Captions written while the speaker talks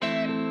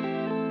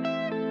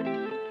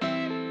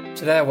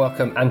Today I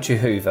welcome Anshu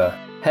Hoover,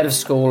 Head of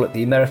School at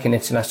the American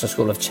International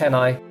School of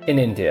Chennai in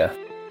India.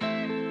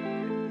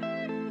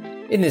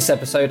 In this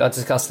episode, I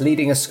discuss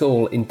leading a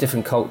school in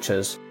different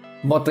cultures,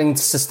 modelling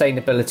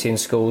sustainability in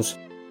schools,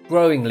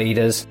 growing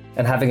leaders,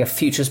 and having a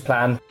futures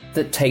plan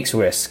that takes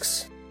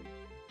risks.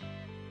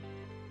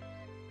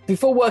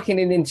 Before working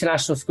in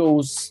international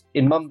schools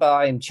in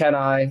Mumbai and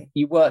Chennai,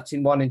 you worked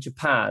in one in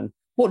Japan.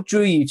 What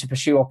drew you to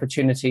pursue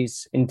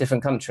opportunities in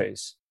different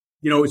countries?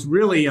 It's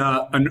really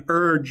an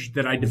urge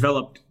that I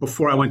developed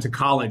before I went to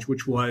college,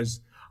 which was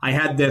I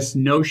had this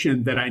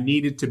notion that I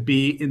needed to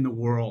be in the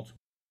world.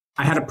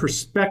 I had a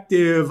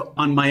perspective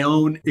on my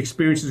own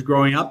experiences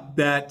growing up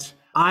that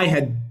I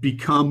had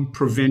become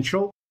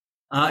provincial.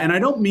 And I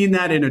don't mean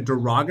that in a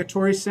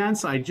derogatory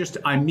sense. I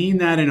mean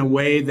that in a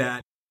way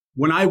that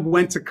when I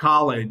went to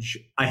college,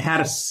 I had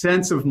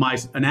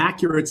an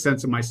accurate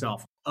sense of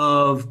myself,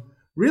 of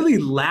really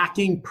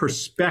lacking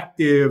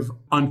perspective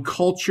on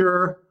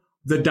culture,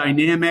 the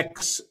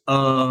dynamics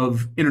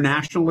of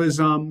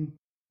internationalism,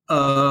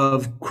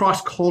 of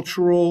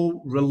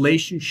cross-cultural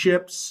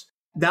relationships.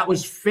 That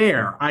was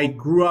fair. I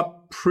grew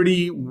up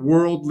fairly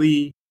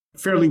worldly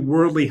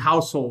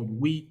household.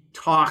 We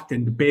talked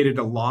and debated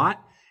a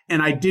lot,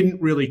 and I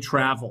didn't really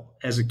travel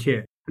as a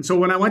kid. And so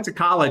when I went to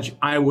college,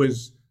 I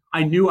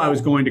knew I was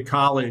going to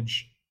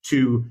college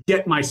to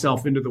get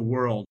myself into the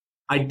world.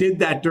 I did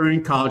that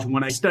during college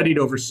when I studied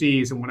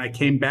overseas, and when I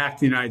came back to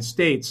the United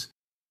States,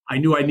 I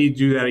knew I needed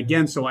to do that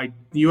again. So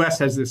the U.S.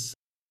 has this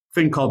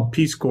thing called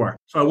Peace Corps.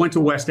 So I went to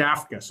West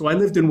Africa. So I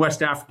lived in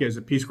West Africa as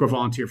a Peace Corps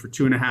volunteer for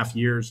 2.5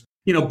 years.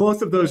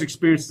 Both of those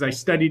experiences, I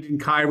studied in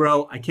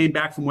Cairo. I came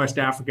back from West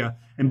Africa,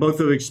 and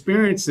both of those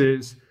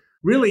experiences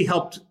really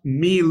helped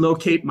me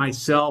locate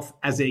myself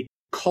as a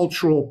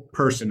cultural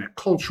person, a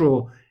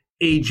cultural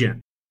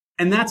agent.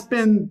 And that's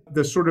been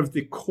the sort of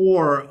the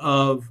core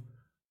of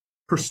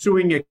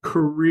pursuing a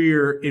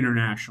career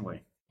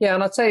internationally. Yeah,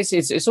 and I'd say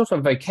it's sort of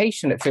a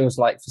vocation, it feels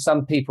like, for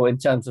some people in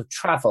terms of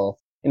travel.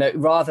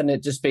 Rather than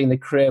it just being the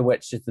career,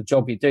 which is the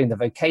job you're doing, the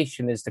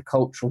vocation is the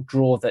cultural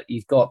draw that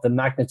you've got, the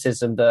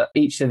magnetism that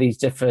each of these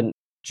different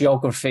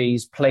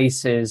geographies,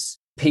 places,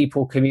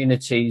 people,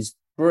 communities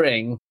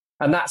bring.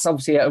 And that's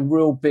obviously a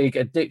real big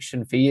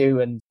addiction for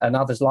you and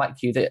others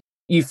like you, that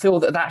you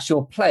feel that that's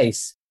your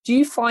place. Do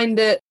you find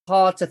it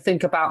hard to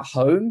think about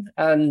home?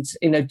 And,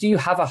 do you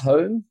have a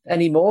home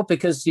anymore?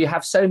 Because you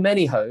have so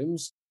many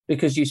homes,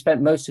 because you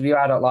spent most of your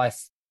adult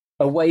life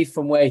away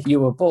from where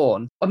you were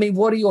born. I mean,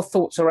 what are your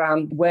thoughts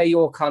around where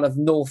your kind of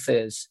north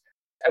is?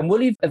 And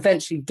will you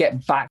eventually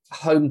get back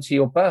home to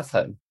your birth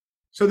home?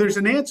 So there's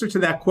an answer to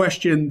that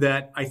question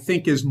that I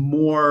think is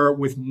more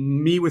with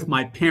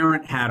my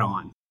parent hat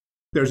on.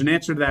 There's an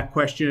answer to that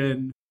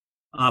question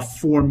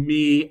for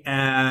me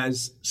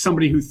as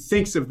somebody who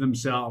thinks of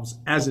themselves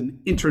as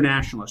an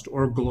internationalist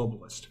or a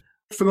globalist.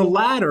 For the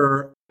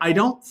latter, I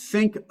don't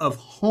think of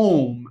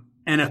home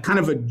and a kind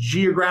of a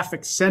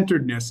geographic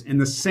centeredness in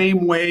the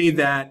same way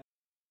that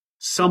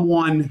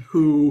someone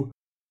who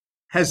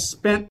has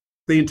spent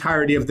the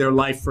entirety of their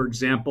life, for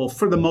example,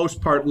 for the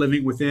most part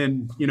living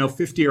within,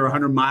 50 or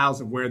 100 miles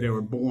of where they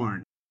were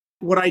born.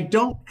 What I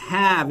don't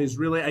have is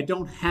I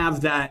don't have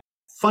that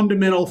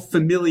fundamental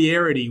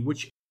familiarity,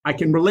 which I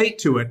can relate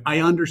to it. I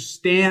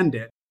understand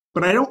it,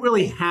 but I don't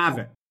really have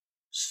it.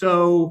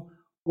 So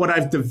what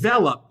I've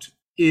developed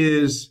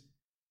is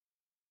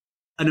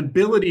an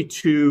ability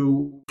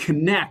to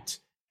connect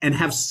and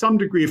have some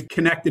degree of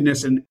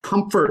connectedness and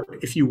comfort,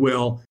 if you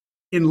will,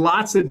 in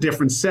lots of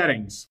different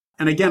settings.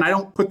 And again, I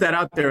don't put that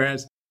out there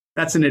as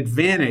that's an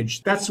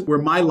advantage. That's where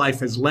my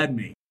life has led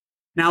me.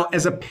 Now,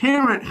 as a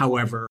parent,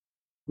 however,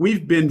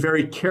 we've been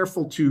very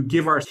careful to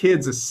give our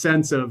kids a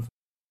sense of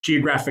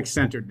geographic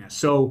centeredness.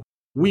 So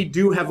we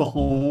do have a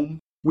home.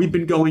 We've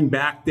been going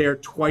back there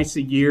twice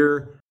a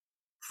year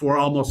for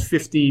almost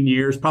 15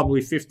 years, probably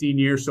 15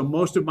 years. So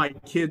most of my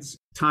kids'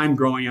 time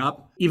growing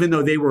up, even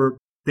though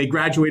they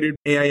graduated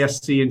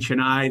AISC in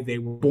Chennai, they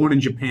were born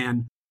in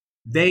Japan,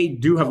 they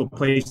do have a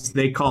place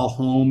they call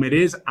home. It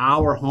is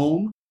our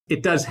home.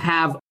 It does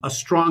have a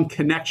strong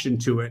connection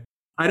to it.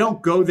 I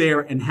don't go there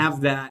and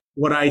have that,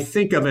 what I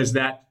think of as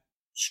that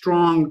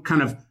strong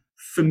kind of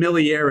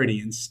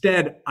familiarity.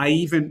 Instead,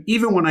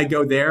 even when I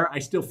go there, I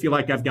still feel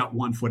like I've got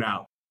one foot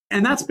out.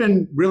 And that's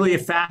been really a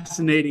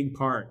fascinating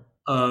part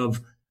of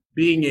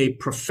being a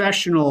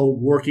professional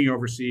working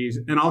overseas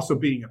and also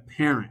being a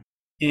parent.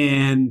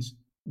 And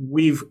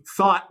we've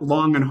thought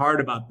long and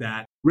hard about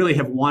that, really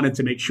have wanted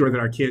to make sure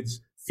that our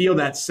kids feel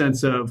that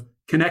sense of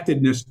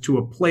connectedness to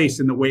a place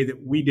in the way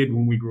that we did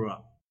when we grew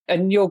up.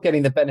 And you're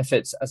getting the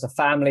benefits as a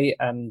family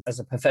and as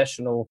a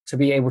professional to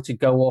be able to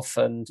go off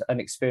and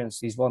experience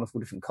these wonderful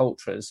different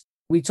cultures.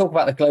 We talk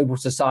about the global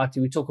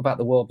society. We talk about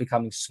the world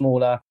becoming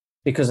smaller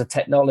because of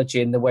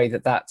technology and the way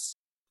that that's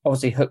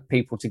obviously hooked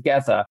people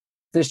together.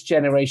 This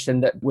generation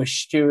that we're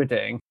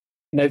stewarding,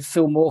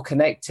 feel more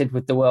connected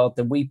with the world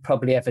than we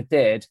probably ever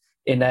did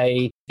in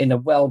a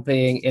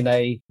well-being, in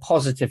a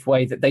positive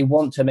way, that they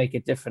want to make a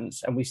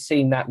difference. And we've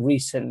seen that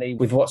recently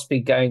with what's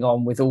been going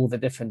on with all the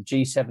different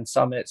G7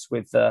 summits,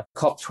 with the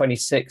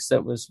COP26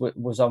 that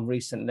was on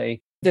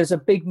recently. There's a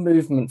big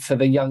movement for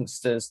the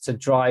youngsters to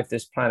drive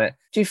this planet.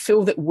 Do you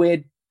feel that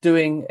we're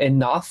doing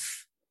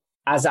enough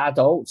as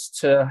adults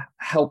to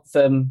help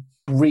them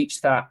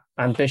reach that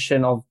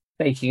ambition of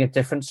making a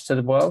difference to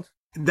the world?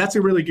 That's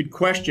a really good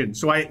question.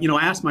 So I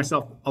asked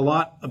myself a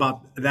lot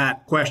about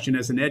that question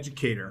as an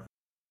educator.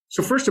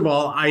 So first of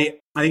all, I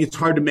think it's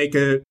hard to make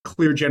a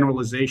clear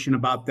generalization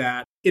about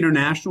that.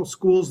 International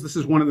schools, this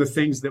is one of the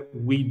things that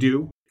we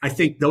do. I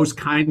think those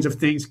kinds of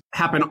things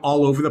happen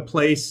all over the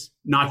place,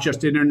 not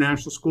just in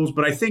international schools.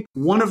 But I think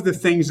one of the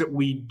things that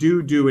we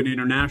do in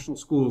international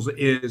schools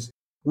is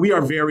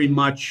we're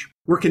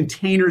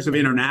containers of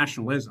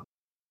internationalism,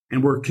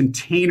 and we're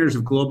containers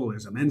of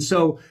globalism. And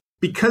so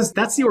because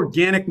that's the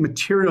organic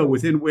material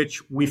within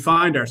which we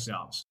find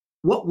ourselves,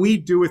 what we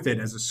do with it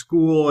as a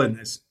school and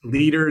as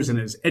leaders and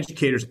as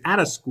educators at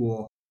a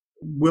school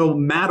will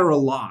matter a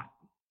lot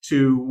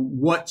to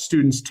what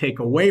students take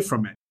away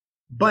from it.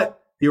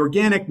 But the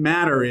organic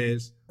matter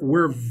is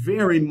we're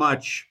very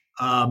much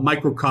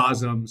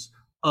microcosms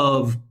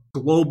of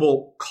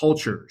global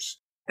cultures.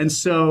 And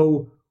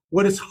so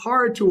what is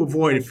hard to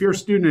avoid, if you're a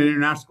student in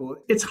international school,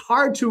 it's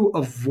hard to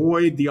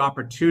avoid the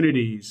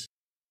opportunities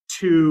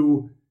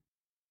to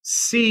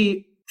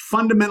see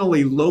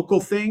fundamentally local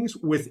things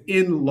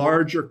within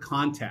larger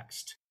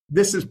context.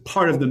 This is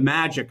part of the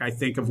magic, I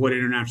think, of what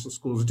international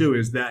schools do,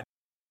 is that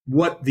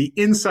what the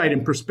insight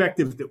and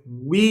perspective that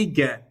we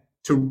get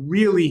to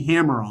really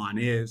hammer on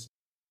is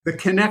the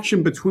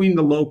connection between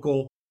the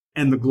local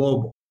and the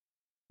global.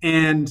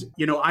 And,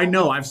 I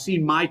know I've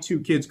seen my two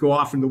kids go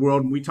off in the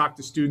world, and we talk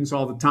to students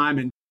all the time,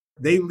 and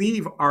they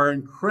leave our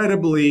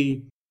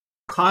incredibly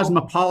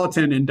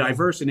cosmopolitan and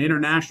diverse and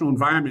international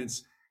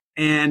environments,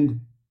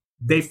 and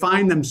they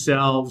find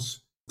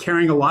themselves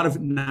carrying a lot of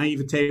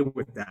naivete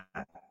with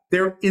that.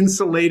 They're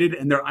insulated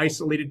and they're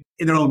isolated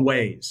in their own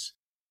ways.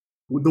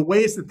 The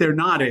ways that they're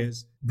not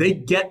is they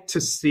get to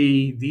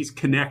see these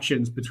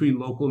connections between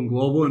local and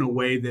global in a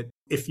way that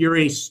if you're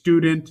a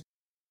student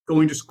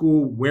going to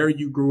school where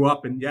you grew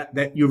up and yet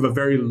that you have a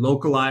very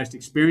localized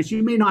experience,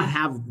 you may not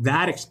have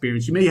that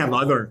experience. You may have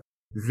other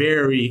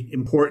very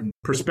important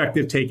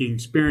perspective taking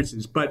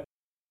experiences. But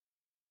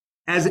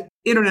as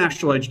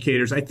international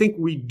educators, I think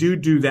we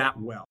do that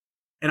well.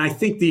 And I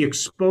think the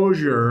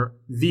exposure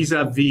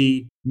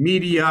vis-a-vis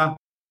media,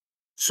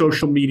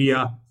 social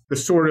media, the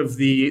sort of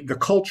the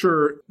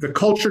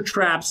culture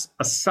traps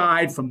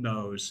aside from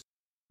those,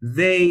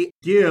 they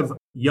give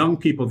young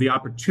people the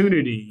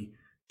opportunity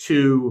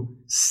to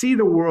see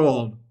the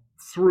world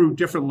through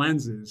different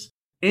lenses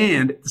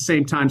and at the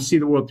same time see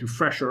the world through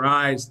fresher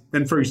eyes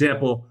than, for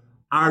example,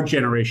 our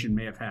generation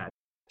may have had.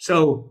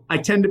 So I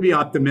tend to be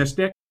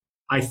optimistic.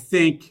 I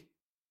think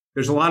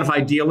there's a lot of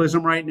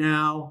idealism right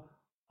now.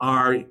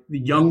 The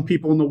young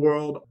people in the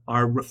world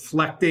are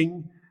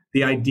reflecting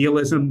the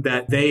idealism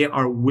that they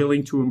are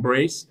willing to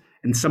embrace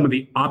and some of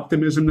the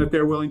optimism that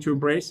they're willing to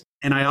embrace.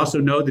 And I also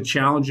know the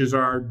challenges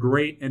are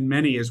great and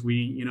many as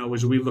we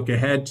look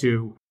ahead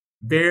to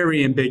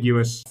very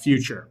ambiguous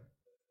future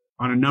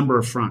on a number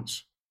of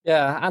fronts.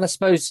 Yeah. And I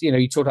suppose,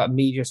 you talk about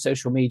media,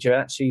 social media,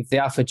 actually the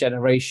alpha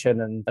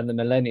generation and the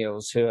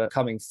millennials who are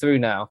coming through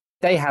now,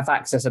 they have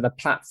access and a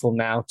platform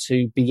now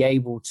to be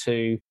able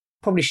to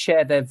probably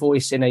share their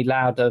voice in a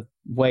louder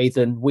way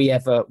than we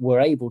ever were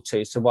able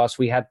to. So whilst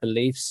we had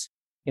beliefs,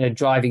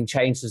 driving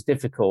change was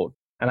difficult.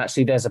 And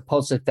actually there's a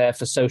positive there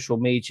for social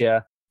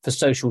media, for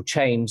social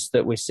change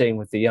that we're seeing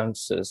with the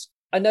youngsters.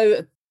 I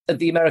know at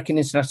the American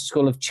International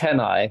School of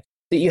Chennai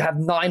that you have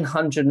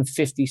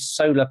 950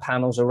 solar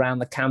panels around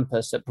the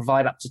campus that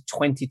provide up to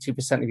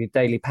 22% of your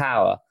daily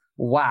power.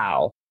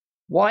 Wow.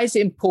 Why is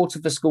it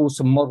important for schools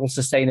to model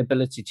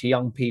sustainability to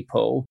young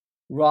people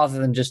rather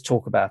than just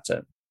talk about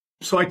it?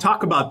 So I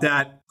talk about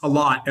that a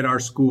lot at our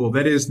school.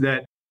 That is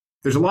that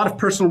there's a lot of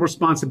personal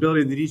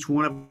responsibility that each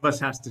one of us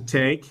has to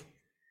take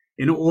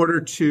in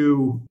order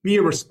to be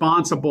a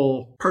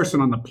responsible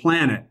person on the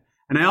planet.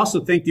 And I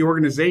also think the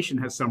organization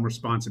has some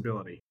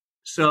responsibility.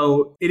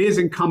 So it is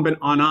incumbent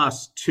on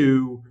us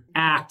to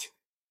act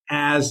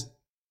as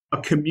a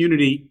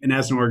community and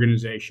as an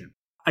organization.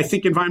 I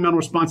think environmental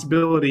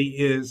responsibility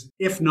is,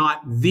 if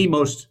not the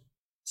most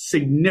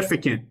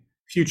significant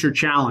future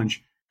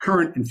challenge,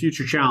 current and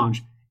future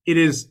challenge, it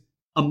is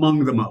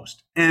among the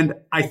most. And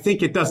I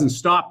think it doesn't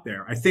stop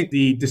there. I think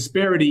the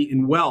disparity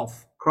in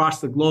wealth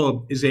across the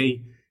globe is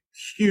a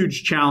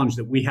huge challenge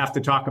that we have to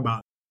talk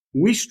about.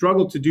 We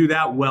struggle to do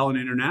that well in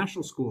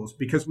international schools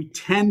because we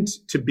tend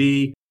to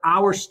be,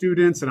 our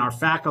students and our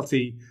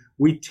faculty,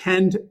 we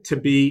tend to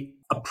be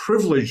a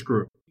privileged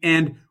group.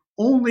 And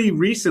only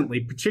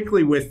recently,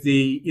 particularly with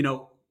the,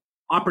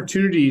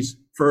 opportunities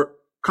for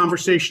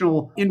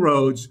conversational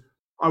inroads,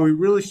 are we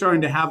really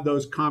starting to have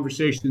those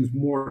conversations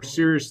more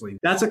seriously?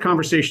 That's a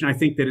conversation I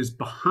think that is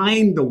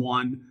behind the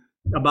one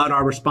about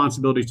our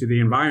responsibility to the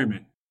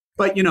environment.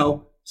 But,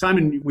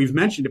 Simon, we've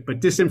mentioned it, but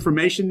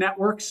disinformation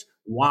networks,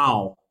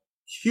 wow,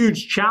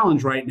 huge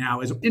challenge right now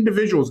as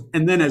individuals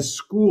and then as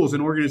schools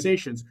and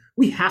organizations.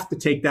 We have to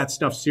take that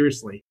stuff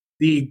seriously.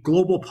 The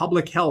global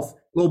public health,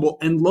 global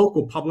and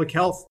local public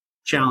health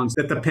challenge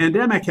that the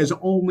pandemic has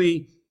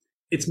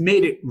it's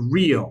made it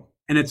real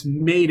and it's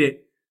made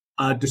it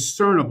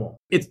discernible.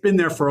 It's been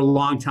there for a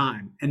long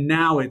time and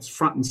now it's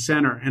front and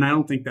center. And I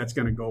don't think that's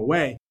going to go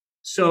away.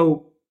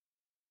 So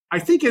I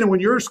think when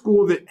you're a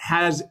school that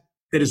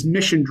is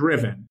mission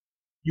driven,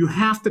 you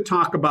have to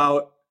talk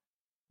about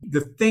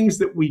the things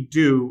that we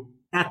do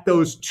at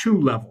those two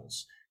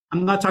levels.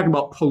 I'm not talking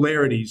about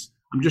polarities.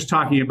 I'm just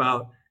talking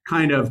about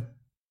kind of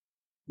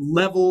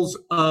levels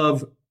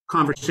of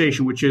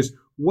conversation, which is,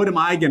 what am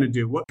I going to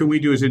do? What can we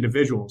do as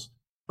individuals?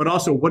 But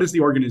also, what does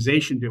the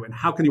organization do? And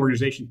how can the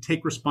organization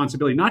take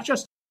responsibility? Not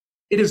just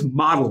it is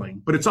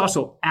modeling, but it's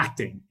also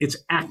acting. It's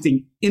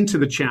acting into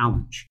the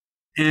challenge.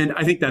 And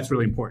I think that's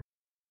really important.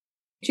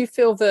 Do you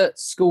feel that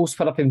schools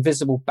put up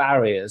invisible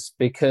barriers?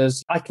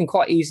 Because I can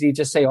quite easily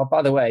just say, oh,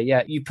 by the way,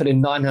 yeah, you put in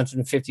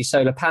 950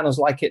 solar panels,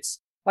 like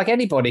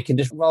anybody can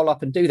just roll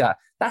up and do that.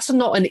 That's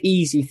not an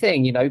easy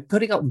thing.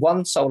 Putting up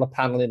one solar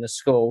panel in a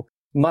school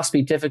must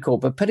be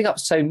difficult, but putting up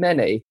so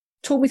many,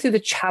 talk me through the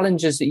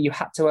challenges that you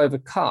had to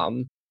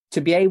overcome to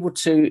be able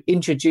to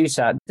introduce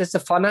that. There's the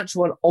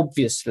financial one,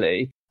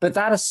 obviously, but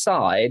that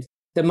aside,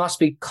 there must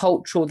be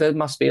cultural, there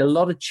must be a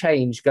lot of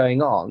change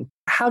going on.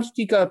 How did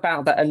you go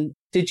about that? And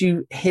did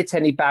you hit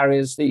any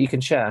barriers that you can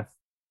share?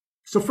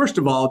 So first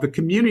of all, the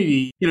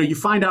community, you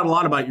find out a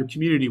lot about your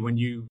community when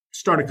you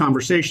start a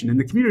conversation, and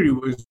the community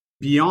was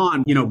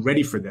beyond,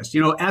 ready for this.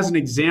 As an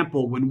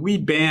example, when we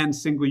banned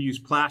single-use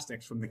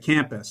plastics from the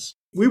campus,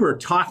 we were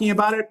talking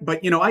about it, but,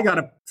 I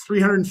got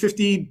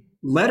 350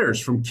 letters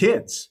from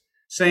kids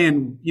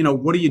saying,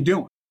 what are you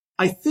doing?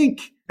 I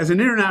think as an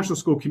international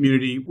school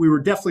community, we were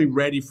definitely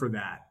ready for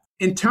that.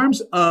 In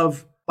terms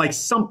of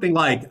something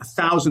like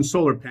 1,000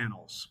 solar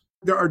panels,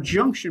 there are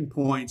junction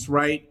points,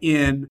 right,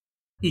 in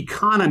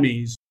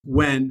economies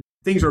when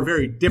things are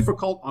very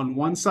difficult on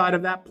one side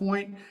of that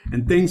point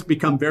and things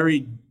become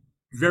very,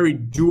 very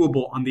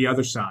doable on the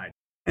other side.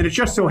 And it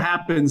just so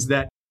happens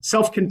that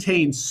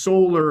self-contained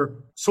solar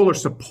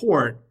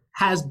support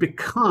has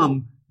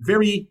become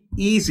very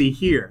easy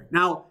here.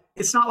 Now,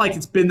 it's not like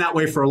it's been that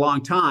way for a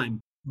long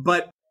time,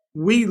 but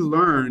we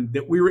learned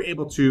that we were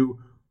able to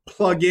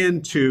plug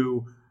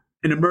into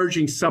an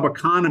emerging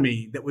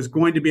sub-economy that was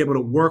going to be able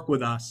to work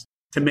with us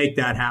to make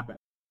that happen.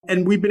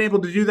 And we've been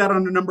able to do that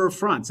on a number of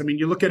fronts. I mean,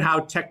 you look at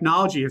how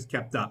technology has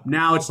kept up.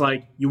 Now it's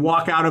like you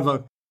walk out of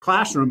a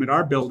classroom at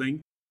our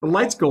building, the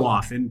lights go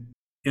off in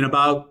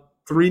about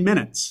 3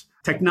 minutes.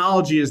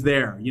 Technology is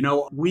there.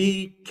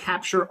 We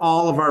capture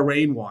all of our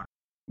rainwater.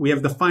 We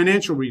have the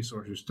financial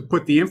resources to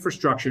put the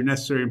infrastructure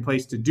necessary in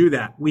place to do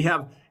that. We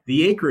have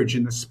the acreage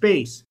and the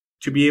space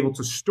to be able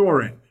to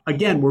store it.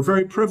 Again, we're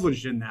very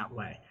privileged in that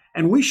way.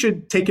 And we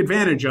should take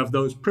advantage of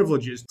those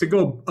privileges to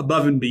go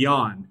above and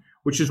beyond,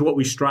 which is what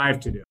we strive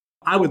to do.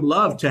 I would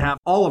love to have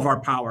all of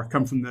our power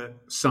come from the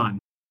sun.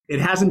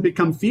 It hasn't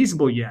become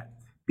feasible yet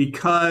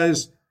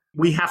because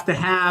we have to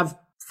have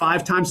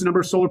 5 times the number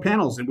of solar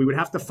panels, and we would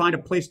have to find a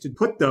place to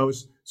put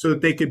those so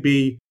that they could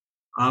be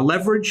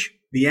leverage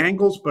the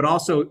angles, but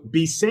also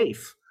be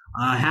safe,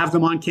 have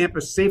them on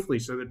campus safely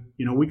so that,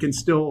 we can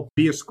still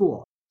be a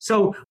school.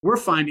 So we're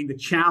finding the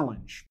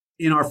challenge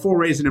in our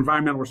forays in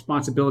environmental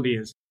responsibility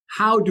is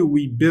how do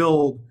we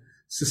build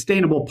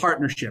sustainable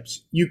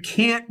partnerships? You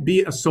can't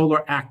be a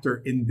solar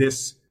actor in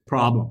this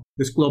problem,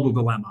 this global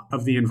dilemma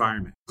of the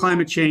environment.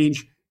 Climate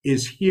change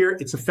is here.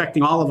 It's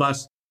affecting all of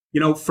us.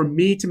 For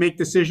me to make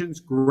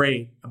decisions,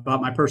 great, about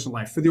my personal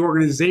life. For the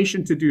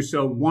organization to do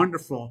so,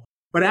 wonderful.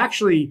 But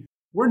actually,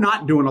 we're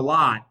not doing a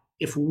lot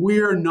if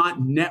we're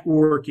not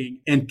networking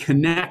and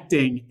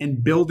connecting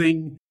and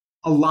building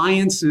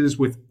alliances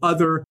with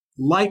other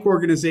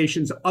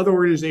organizations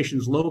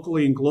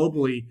locally and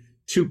globally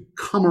to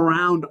come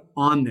around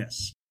on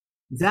this.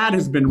 That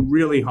has been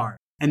really hard.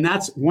 And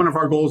that's one of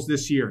our goals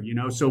this year,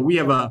 So we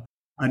have an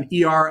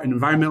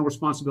environmental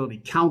responsibility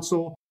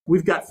council.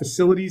 We've got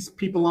facilities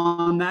people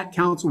on that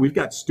council. We've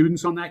got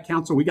students on that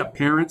council. We've got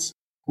parents.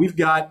 We've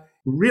got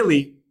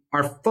really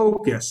our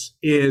focus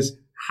is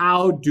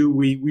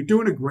we're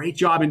doing a great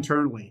job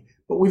internally,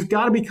 but we've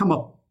got to become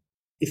a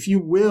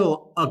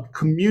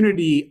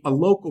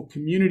local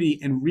community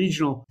and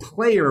regional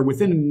player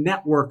within a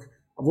network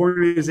of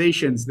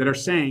organizations that are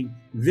saying,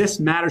 this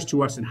matters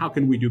to us and how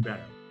can we do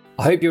better?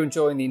 I hope you're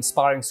enjoying the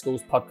Inspiring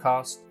Schools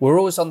podcast. We're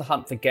always on the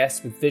hunt for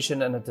guests with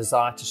vision and a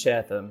desire to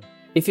share them.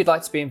 If you'd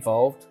like to be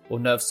involved or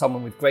know of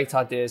someone with great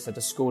ideas at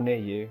a school near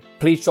you,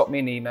 please drop me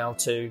an email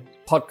to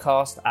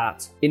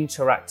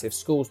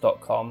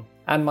podcast@interactiveschools.com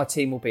and my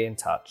team will be in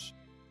touch.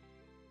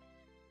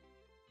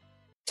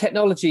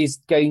 Technology is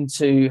going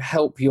to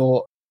help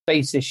your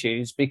space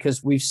issues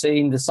because we've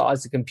seen the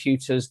size of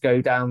computers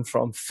go down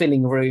from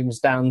filling rooms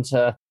down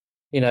to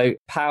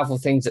powerful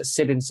things that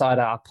sit inside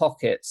our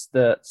pockets,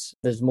 that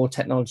there's more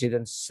technology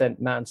than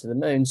sent man to the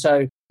moon.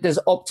 So there's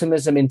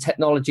optimism in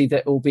technology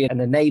that will be an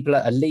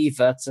enabler, a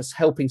lever to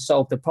helping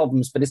solve the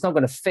problems, but it's not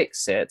going to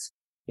fix it.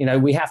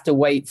 We have to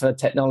wait for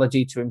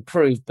technology to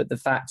improve. But the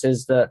fact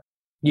is that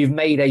you've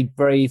made a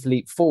brave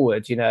leap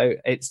forward.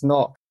 It's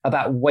not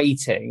about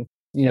waiting.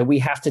 We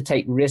have to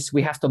take risks.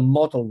 We have to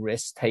model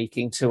risk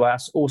taking to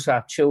us, also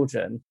our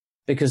children,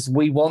 because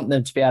we want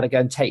them to be able to go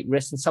and take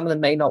risks, and some of them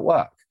may not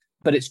work.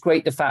 But it's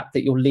great the fact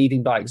that you're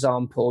leading by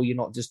example. You're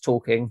not just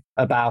talking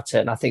about it.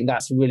 And I think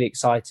that's really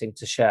exciting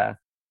to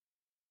share.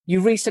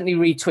 You recently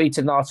retweeted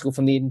an article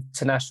from the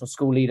International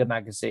School Leader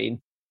magazine,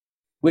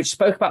 which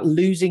spoke about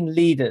losing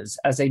leaders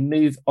as they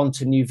move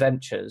onto new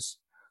ventures.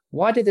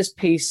 Why did this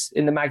piece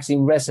in the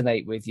magazine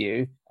resonate with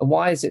you? And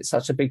why is it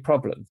such a big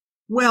problem?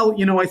 Well,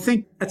 I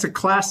think that's a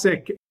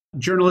classic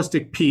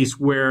journalistic piece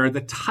where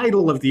the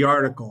title of the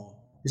article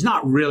is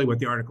not really what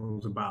the article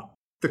is about.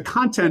 The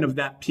content of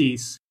that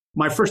piece,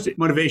 my first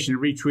motivation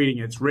in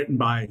retweeting it's written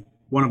by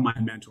one of my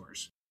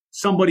mentors,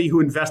 somebody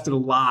who invested a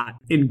lot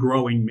in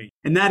growing me.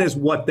 And that is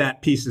what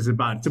that piece is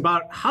about. It's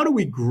about how do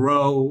we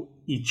grow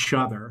each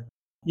other?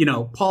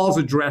 Paul's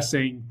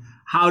addressing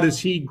how does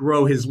he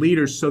grow his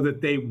leaders so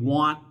that they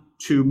want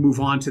to move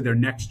on to their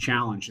next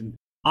challenge. And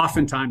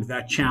oftentimes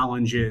that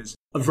challenge is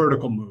a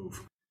vertical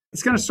move.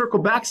 It's going to circle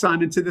back,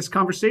 Simon, to this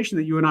conversation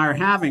that you and I are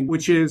having,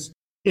 which is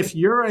if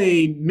you're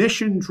a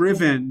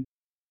mission-driven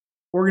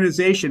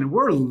organization, and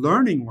we're a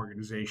learning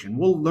organization,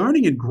 we're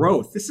learning and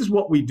growth. This is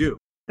what we do.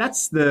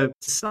 That's the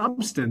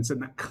substance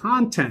and the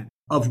content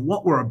of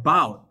what we're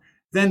about.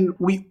 Then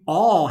we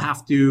all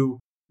have to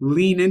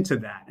lean into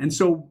that. And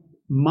so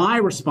my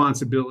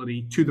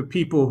responsibility to the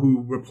people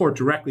who report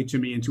directly to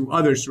me and to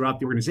others throughout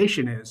the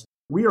organization is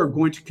we are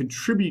going to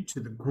contribute to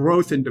the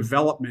growth and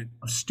development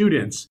of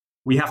students.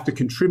 We have to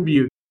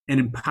contribute and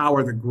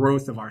empower the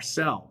growth of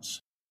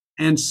ourselves.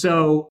 And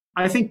so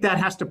I think that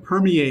has to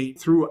permeate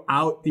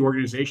throughout the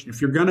organization.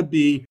 If you're going to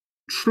be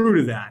true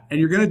to that, and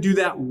you're going to do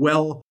that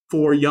well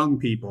for young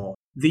people,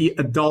 the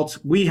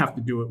adults, we have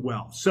to do it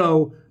well.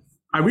 So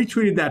I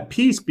retweeted that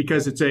piece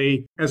because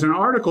as an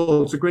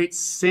article, it's a great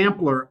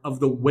sampler of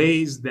the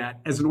ways that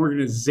as an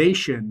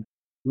organization,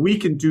 we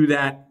can do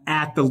that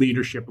at the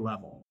leadership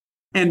level.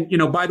 And,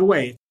 by the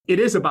way, it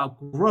is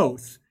about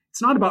growth.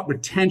 It's not about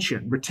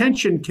retention.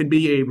 Retention can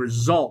be a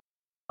result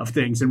of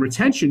things, and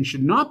retention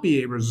should not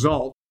be a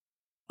result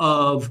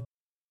of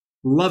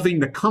loving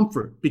the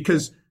comfort,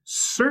 because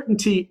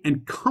certainty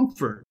and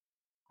comfort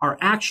are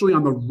actually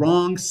on the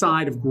wrong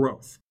side of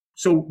growth.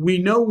 So we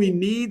know we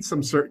need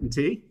some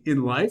certainty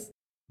in life.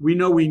 We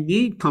know we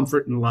need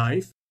comfort in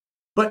life,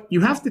 but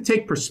you have to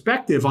take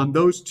perspective on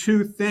those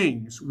two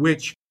things,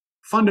 which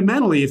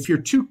fundamentally, if you're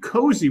too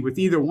cozy with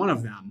either one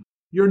of them,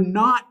 you're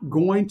not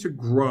going to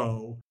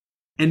grow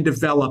and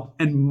develop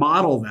and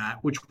model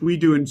that, which we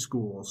do in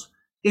schools,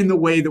 in the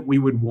way that we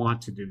would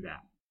want to do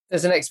that.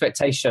 There's an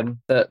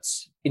expectation that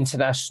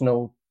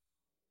international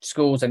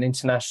schools and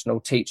international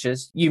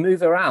teachers, you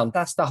move around.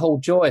 That's the whole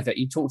joy that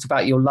you talked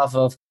about, your love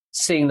of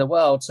seeing the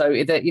world. So,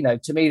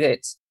 to me,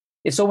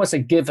 it's almost a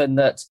given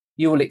that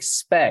you will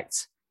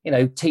expect,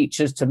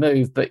 teachers to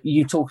move, but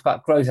you talk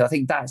about growth. I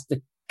think that's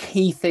the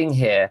key thing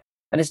here.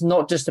 And it's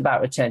not just about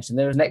retention.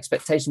 There is an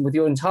expectation with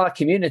your entire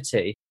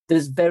community that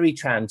is very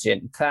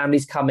transient.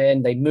 Families come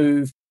in, they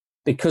move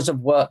because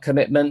of work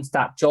commitments.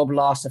 That job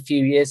lasts a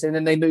few years and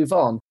then they move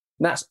on.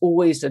 And that's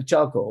always a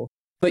juggle.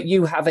 But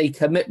you have a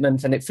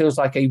commitment, and it feels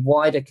like a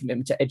wider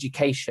commitment to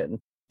education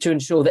to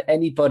ensure that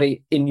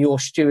anybody in your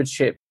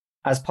stewardship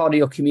as part of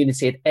your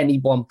community at any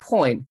one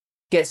point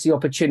gets the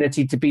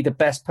opportunity to be the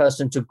best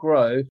person to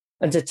grow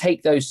and to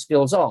take those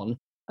skills on.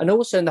 And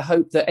also in the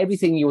hope that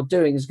everything you're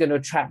doing is going to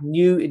attract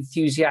new,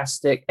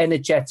 enthusiastic,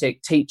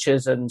 energetic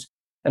teachers and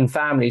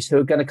families who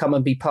are going to come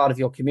and be part of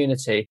your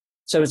community.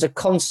 So it's a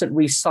constant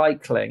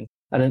recycling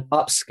and an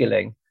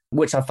upskilling,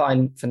 which I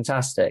find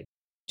fantastic.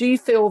 Do you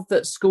feel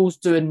that schools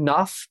do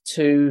enough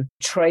to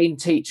train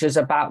teachers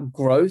about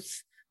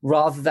growth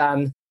rather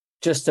than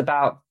just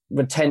about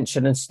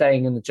retention and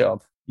staying in the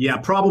job? Yeah,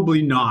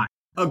 probably not.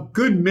 A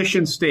good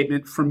mission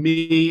statement for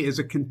me is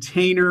a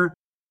container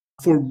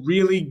for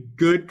really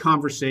good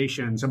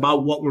conversations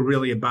about what we're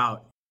really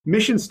about.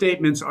 Mission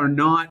statements are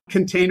not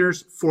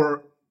containers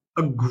for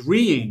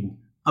agreeing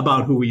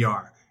about who we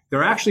are.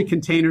 They're actually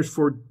containers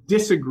for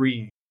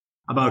disagreeing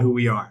about who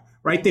we are,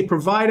 right? They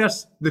provide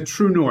us the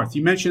true north.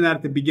 You mentioned that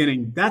at the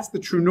beginning. That's the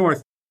true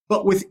north.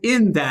 But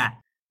within that,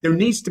 there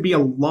needs to be a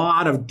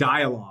lot of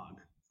dialogue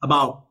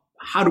about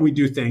how do we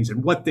do things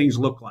and what things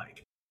look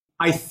like.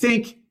 I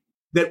think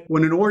that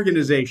when an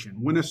organization,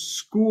 when a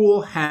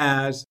school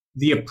has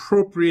the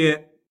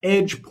appropriate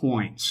edge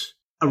points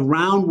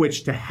around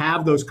which to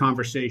have those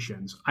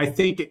conversations, I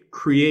think it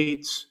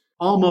creates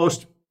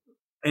almost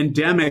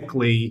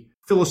endemically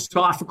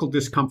philosophical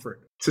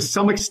discomfort. To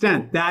some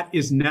extent, that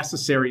is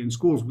necessary in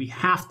schools. We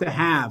have to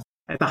have,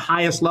 at the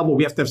highest level,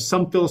 we have to have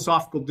some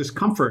philosophical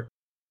discomfort.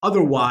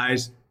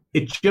 Otherwise,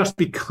 it just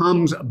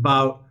becomes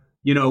about,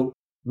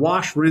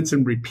 wash, rinse,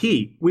 and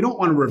repeat. We don't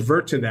want to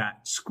revert to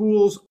that.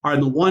 Schools are,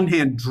 on the one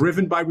hand,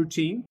 driven by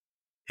routine,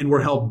 and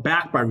we're held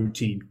back by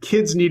routine.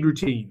 Kids need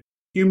routine.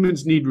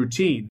 Humans need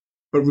routine.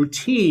 But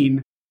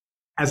routine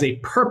as a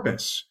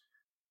purpose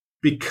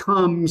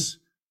becomes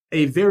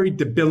a very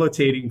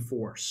debilitating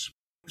force.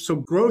 So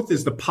growth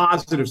is the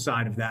positive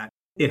side of that.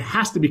 It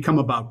has to become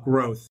about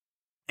growth.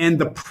 And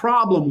the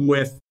problem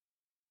with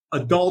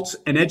adults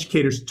and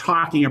educators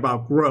talking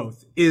about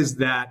growth is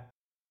that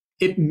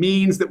it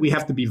means that we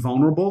have to be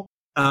vulnerable.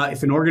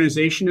 If an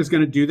organization is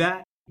going to do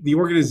that, the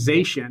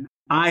organization,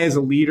 I as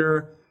a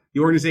leader,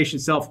 the organization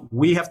itself,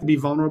 we have to be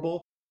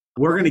vulnerable.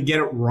 We're going to get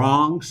it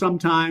wrong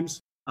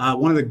sometimes.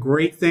 One of the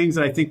great things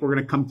that I think we're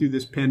going to come through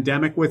this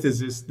pandemic with is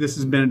this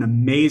has been an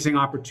amazing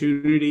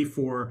opportunity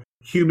for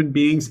human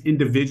beings,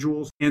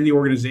 individuals, and the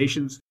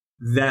organizations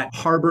that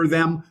harbor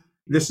them.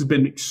 This has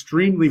been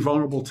extremely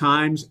vulnerable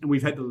times, and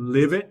we've had to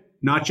live it,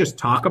 not just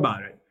talk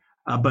about it,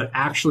 but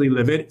actually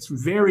live it. It's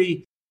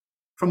very,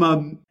 from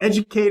an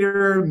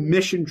educator,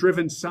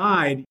 mission-driven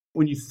side,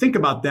 when you think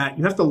about that,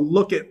 you have to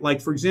look at, like,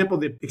 for example,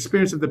 the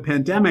experience of the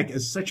pandemic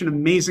as such an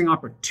amazing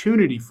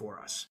opportunity for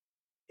us.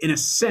 In a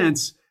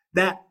sense,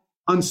 that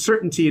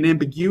uncertainty and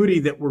ambiguity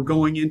that we're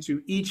going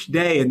into each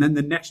day and then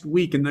the next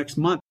week and next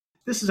month,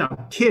 this is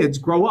how kids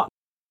grow up.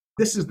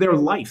 This is their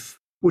life,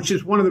 which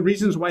is one of the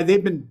reasons why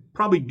they've been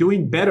probably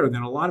doing better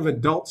than a lot of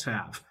adults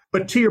have.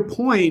 But to your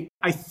point,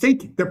 I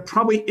think there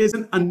probably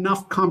isn't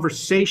enough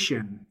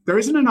conversation. There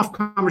isn't enough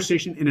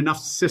conversation in enough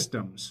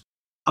systems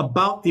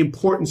about the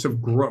importance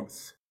of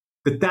growth,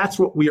 that's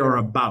what we are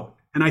about.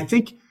 And I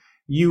think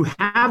you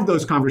have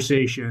those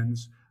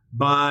conversations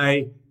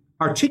by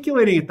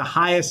articulating at the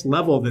highest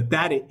level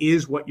that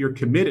is what you're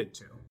committed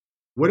to.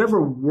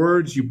 Whatever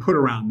words you put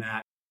around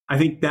that, I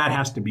think that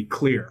has to be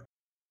clear.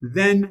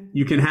 Then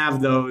you can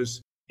have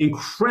those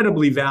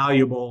incredibly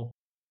valuable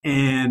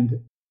and,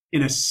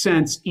 in a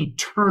sense,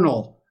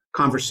 eternal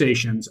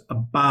conversations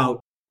about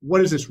what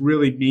does this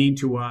really mean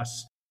to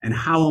us and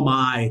how am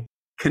I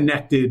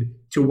connected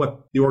to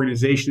what the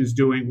organization is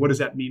doing? What does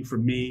that mean for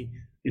me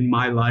in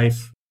my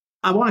life?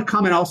 I want to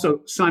comment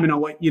also, Simon,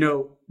 on what,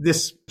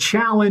 this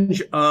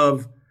challenge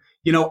of,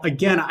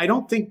 again, I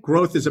don't think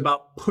growth is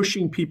about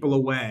pushing people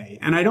away.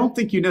 And I don't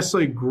think you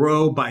necessarily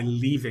grow by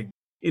leaving.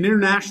 In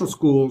international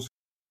schools,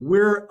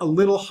 we're a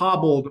little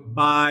hobbled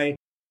by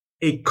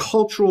a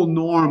cultural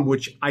norm,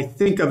 which I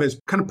think of as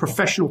kind of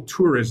professional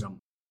tourism.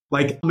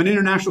 Like, I'm an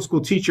international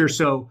school teacher,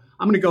 so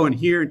I'm going to go in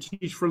here and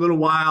teach for a little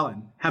while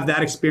and have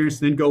that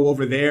experience and then go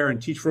over there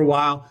and teach for a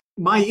while.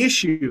 My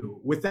issue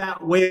with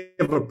that way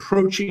of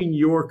approaching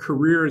your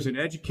career as an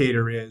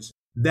educator is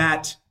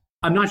that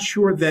I'm not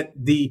sure that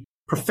the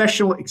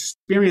professional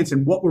experience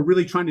and what we're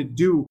really trying to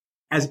do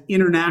as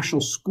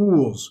international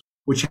schools,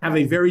 which have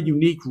a very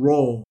unique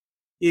role,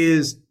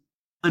 is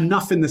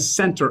enough in the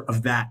center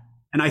of that.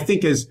 And I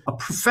think as a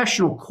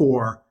professional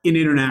core in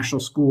international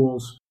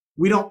schools,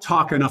 we don't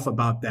talk enough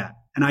about that.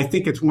 And I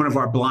think it's one of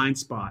our blind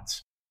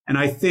spots. And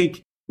I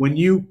think when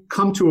you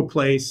come to a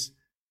place,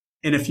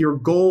 and if your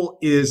goal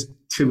is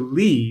to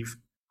leave,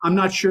 I'm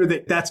not sure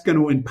that that's going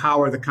to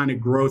empower the kind of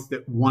growth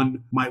that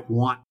one might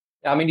want.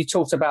 I mean, you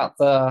talked about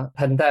the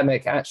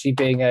pandemic actually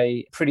being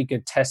a pretty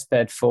good test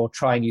bed for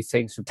trying new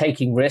things, for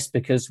taking risks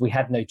because we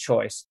had no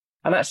choice.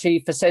 And actually,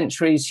 for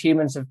centuries,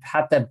 humans have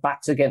had their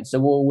backs against the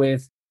wall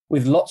with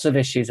lots of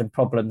issues and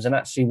problems. And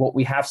actually, what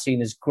we have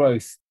seen is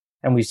growth.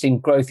 And we've seen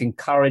growth in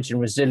courage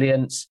and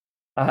resilience,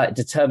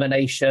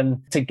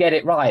 determination to get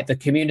it right. The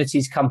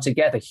communities come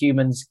together,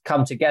 humans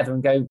come together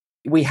and go,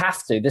 we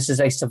have to. This is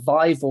a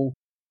survival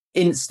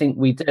instinct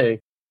we do.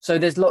 So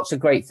there's lots of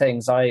great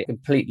things. I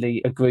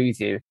completely agree with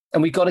you.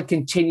 And we've got to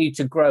continue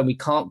to grow. We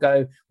can't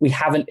go, we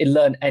haven't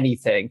learned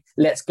anything.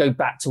 Let's go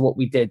back to what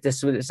we did.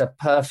 This is a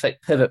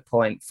perfect pivot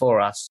point for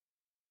us.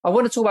 I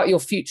want to talk about your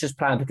futures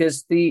plan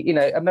because the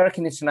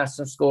American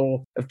International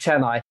School of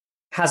Chennai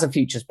has a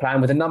futures plan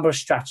with a number of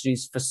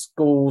strategies for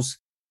schools'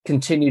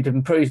 continued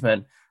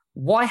improvement.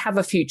 Why have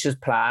a futures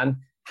plan?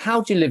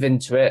 How do you live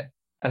into it?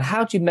 And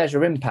how do you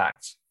measure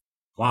impact?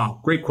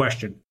 Wow, great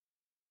question.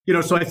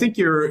 So I think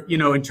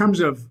in terms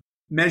of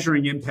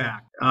measuring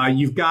impact,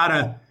 you've got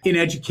to, in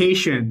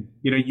education,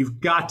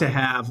 you've got to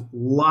have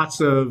lots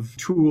of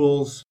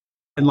tools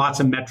and lots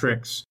of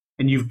metrics.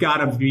 And you've got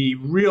to be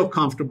real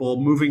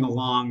comfortable moving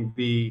along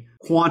the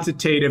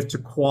quantitative to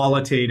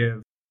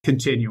qualitative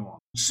continuum.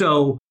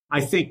 So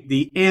I think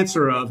the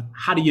answer of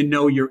how do you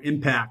know your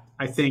impact,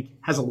 I think,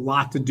 has a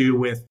lot to do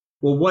with,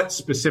 well, what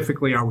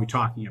specifically are we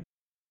talking about?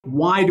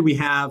 Why do we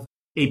have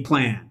a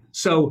plan?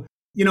 So,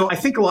 I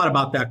think a lot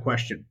about that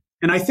question.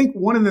 And I think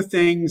one of the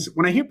things,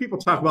 when I hear people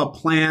talk about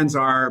plans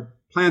are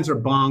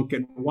bunk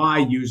and why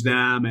use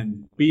them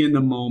and be in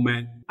the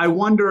moment, I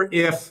wonder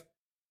if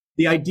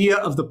the idea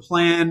of the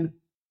plan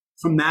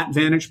from that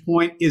vantage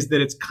point is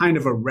that it's kind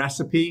of a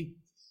recipe.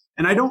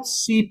 And I don't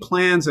see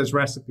plans as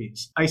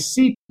recipes. I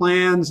see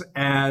plans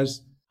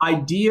as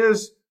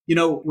ideas,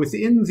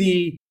 within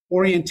the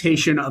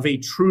orientation of a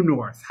true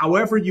north,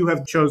 however you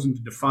have chosen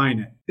to define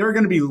it. There are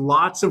going to be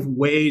lots of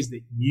ways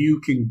that you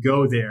can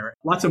go there,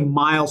 lots of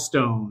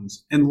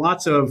milestones and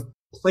lots of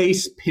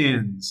place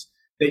pins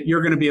that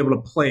you're going to be able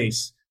to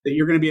place, that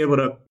you're going to be able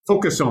to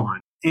focus on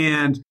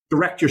and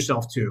direct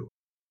yourself to.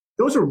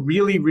 Those are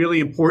really, really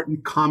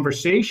important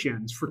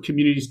conversations for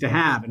communities to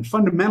have. And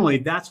fundamentally,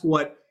 that's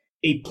what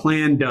a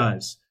plan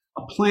does.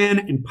 A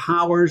plan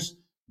empowers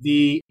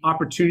the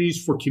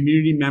opportunities for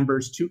community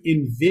members to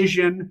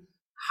envision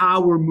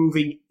how we're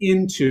moving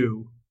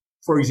into,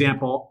 for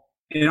example,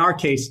 in our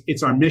case,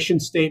 it's our mission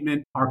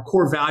statement, our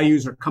core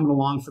values are coming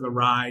along for the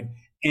ride,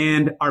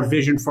 and our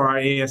vision for our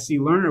ASC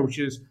learner, which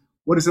is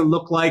what does it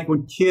look like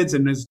when kids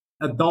and as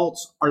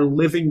adults are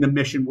living the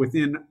mission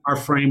within our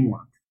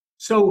framework.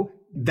 So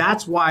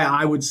that's why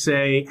I would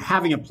say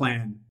having a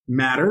plan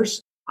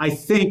matters. I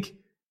think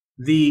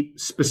the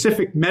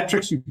specific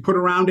metrics you put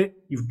around it,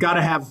 you've got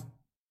to have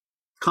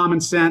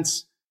common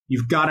sense.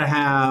 You've got to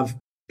have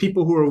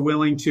people who are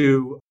willing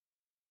to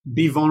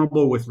be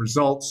vulnerable with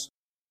results.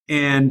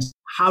 And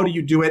how do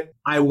you do it?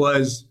 I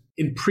was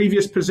in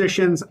previous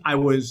positions, I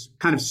was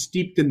kind of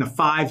steeped in the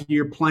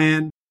 5-year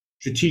plan,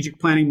 strategic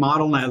planning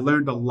model. And I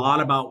learned a lot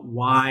about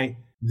why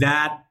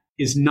that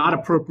is not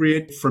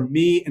appropriate for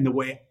me and the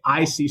way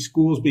I see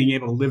schools being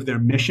able to live their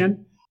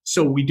mission.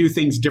 So we do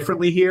things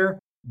differently here.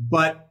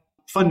 But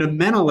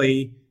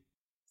fundamentally,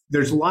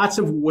 there's lots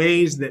of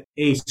ways that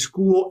a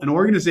school, an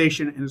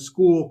organization and a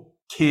school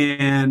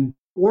can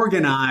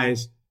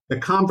organize the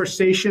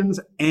conversations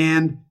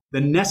and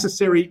the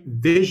necessary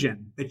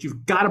vision that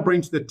you've got to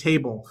bring to the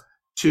table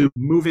to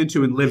move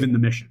into and live in the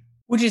mission.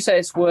 Would you say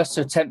it's worse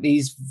to attempt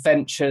these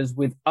ventures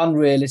with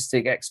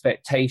unrealistic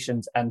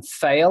expectations and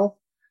fail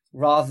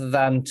rather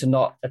than to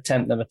not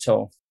attempt them at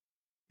all?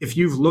 If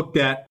you've looked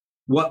at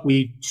what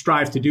we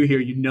strive to do here,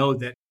 you know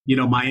that,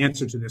 my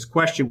answer to this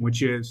question,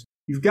 which is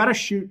you've got to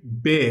shoot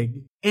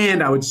big.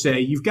 And I would say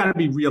you've got to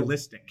be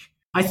realistic.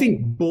 I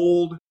think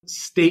bold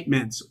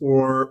statements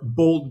or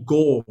bold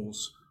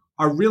goals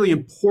are really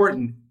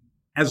important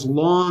as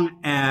long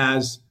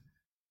as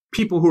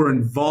people who are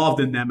involved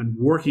in them and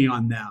working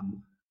on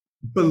them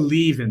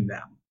believe in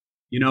them,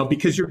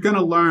 because you're going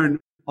to learn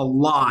a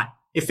lot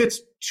if it's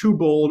too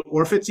bold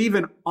or if it's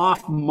even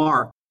off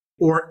mark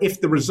or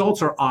if the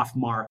results are off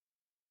mark.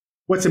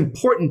 What's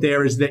important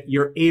there is that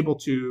you're able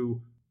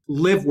to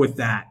live with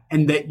that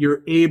and that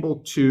you're able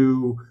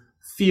to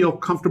feel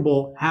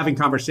comfortable having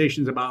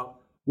conversations about,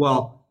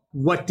 well,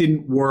 what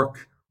didn't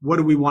work? What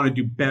do we want to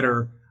do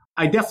better?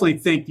 I definitely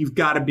think you've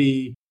got to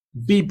be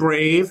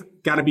brave,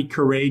 got to be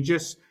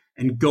courageous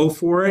and go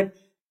for it.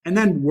 And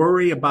then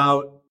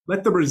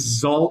let the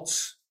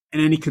results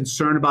and any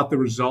concern about the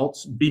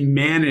results be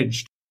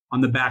managed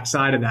on the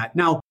backside of that.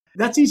 Now,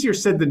 that's easier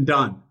said than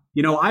done.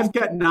 I've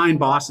got 9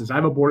 bosses. I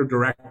have a board of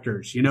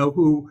directors,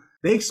 who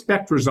they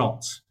expect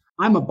results.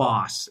 I'm a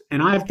boss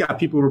and I've got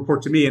people who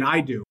report to me and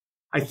I do.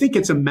 I think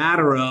it's a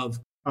matter of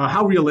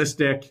how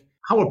realistic,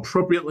 how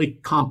appropriately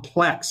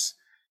complex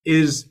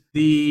is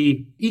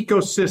the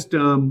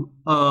ecosystem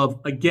of,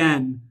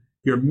 again,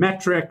 your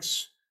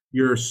metrics,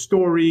 your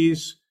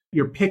stories,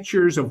 your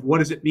pictures of what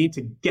does it mean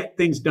to get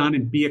things done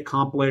and be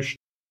accomplished.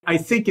 I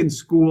think in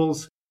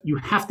schools, you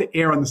have to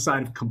err on the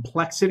side of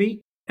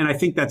complexity. And I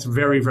think that's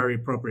very, very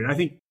appropriate. I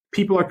think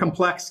people are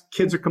complex.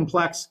 Kids are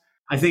complex.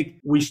 I think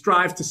we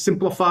strive to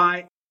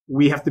simplify.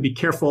 We have to be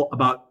careful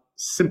about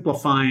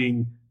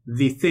simplifying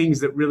the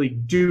things that really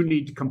do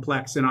need to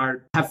complex and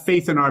have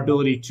faith in our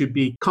ability to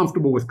be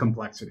comfortable with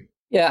complexity.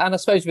 Yeah, and I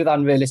suppose with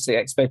unrealistic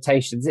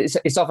expectations,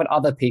 it's often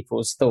other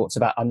people's thoughts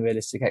about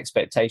unrealistic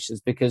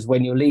expectations, because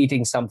when you're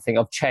leading something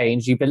of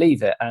change, you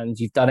believe it and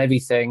you've done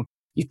everything.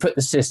 You've put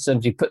the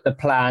systems, you put the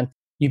plan,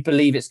 you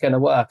believe it's going to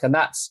work. And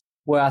that's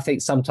where I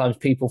think sometimes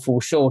people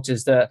fall short,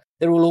 is that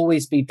there will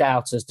always be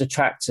doubters,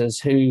 detractors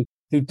who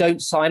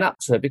don't sign up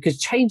to it, because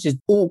change is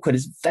awkward.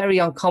 It's very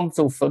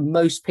uncomfortable for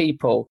most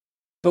people,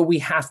 but we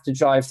have to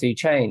drive through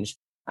change.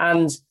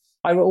 And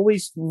I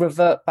always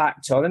revert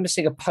back to, I remember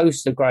seeing a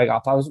poster growing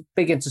up. I was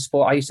big into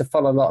sport. I used to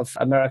follow a lot of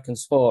American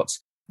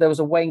sports. There was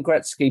a Wayne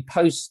Gretzky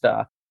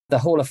poster, the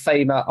Hall of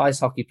Famer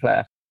ice hockey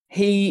player.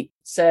 He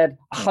said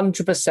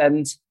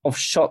 100% of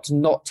shots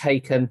not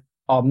taken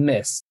are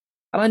missed.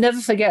 And I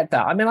never forget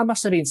that. I mean, I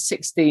must have been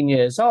 16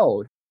 years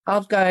old. I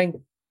was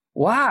going,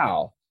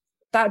 wow,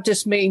 that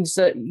just means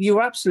that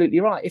you're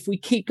absolutely right. If we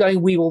keep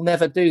going, we will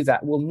never do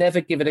that. We'll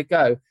never give it a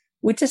go.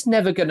 We're just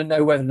never going to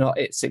know whether or not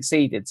it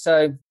succeeded.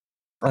 So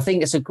I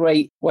think it's a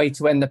great way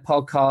to end the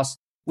podcast.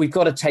 We've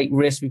got to take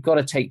risks. We've got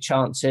to take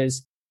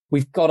chances.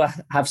 We've got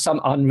to have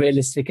some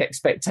unrealistic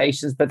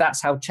expectations, but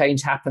that's how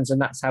change happens and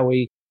that's how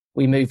we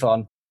move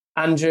on.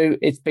 Andrew,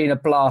 it's been a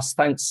blast.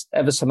 Thanks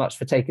ever so much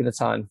for taking the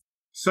time.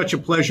 Such a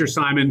pleasure,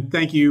 Simon.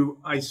 Thank you.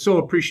 I so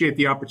appreciate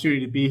the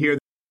opportunity to be here.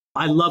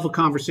 I love a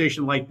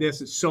conversation like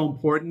this. It's so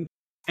important.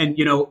 And,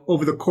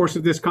 over the course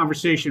of this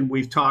conversation,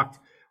 we've talked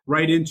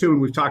right into and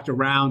we've talked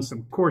around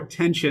some core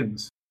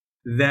tensions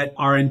that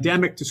are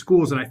endemic to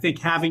schools. And I think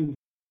having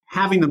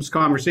those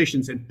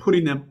conversations and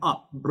putting them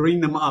up,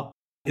 bring them up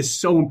is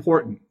so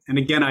important. And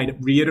again, I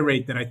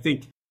reiterate that I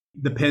think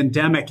the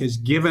pandemic has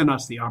given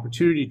us the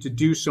opportunity to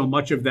do so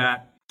much of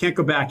that. Can't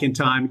go back in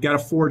time, got to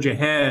forge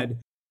ahead,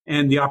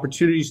 and the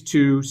opportunities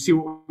to see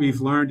what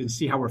we've learned and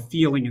see how we're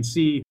feeling and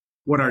see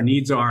what our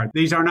needs are.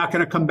 These are not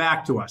going to come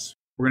back to us.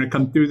 We're going to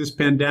come through this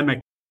pandemic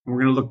and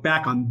we're going to look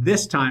back on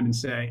this time and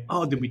say,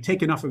 oh, did we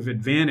take enough of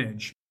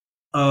advantage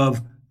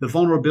of the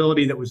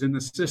vulnerability that was in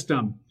the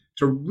system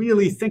to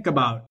really think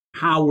about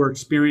how we're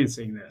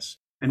experiencing this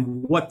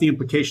and what the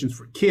implications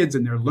for kids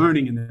and their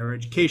learning and their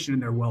education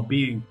and their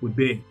well-being would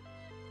be.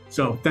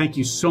 So thank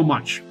you so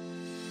much.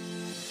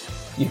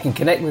 You can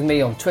connect with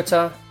me on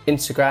Twitter,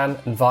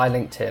 Instagram, and via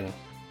LinkedIn.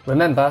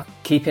 Remember,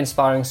 keep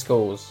inspiring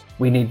schools.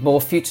 We need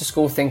more future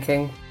school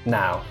thinking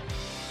now.